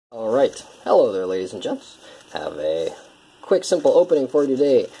Alright, hello there ladies and gents. Have a quick simple opening for you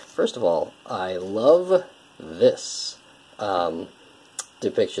today. First of all, I love this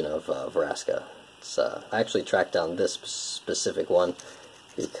depiction of Ravnica. I actually tracked down this specific one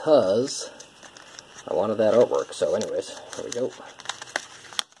because I wanted that artwork. So anyways, here we go.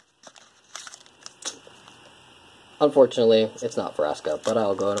 Unfortunately, it's not Ravnica, but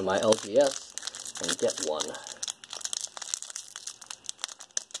I'll go to my LGS and get one.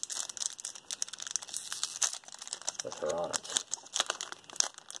 With her on it.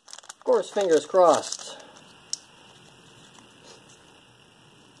 Of course, fingers crossed.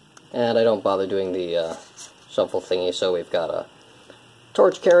 And I don't bother doing the shuffle thingy, so we've got a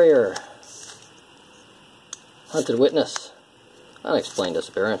torch carrier, hunted witness, unexplained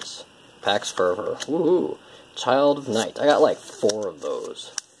disappearance, Pax fervor, woohoo, child of night. I got like 4 of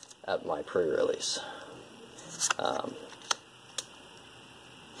those at my pre-release.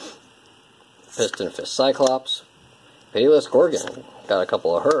 Piston Fist Cyclops, Pitiless Gorgon, got a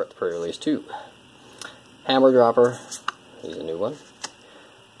couple of her at the pre-release too. Hammer Dropper, he's a new one.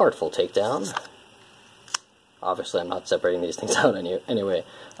 Artful Takedown. Obviously I'm not separating these things out anyway.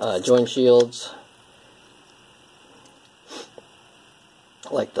 Join Shields.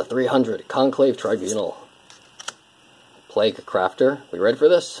 Like the 300 Conclave Tribunal. Plague Crafter. We ready for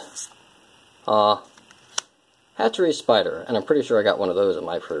this? Hatchery Spider, and I'm pretty sure I got one of those at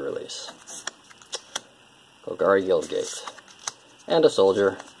my pre-release. Golgari Guildgate. And a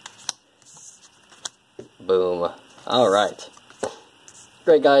soldier. Boom. Alright.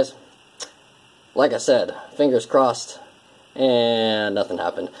 Great, guys. Like I said, fingers crossed, and nothing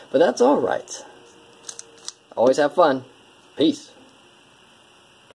happened. But that's alright. Always have fun. Peace.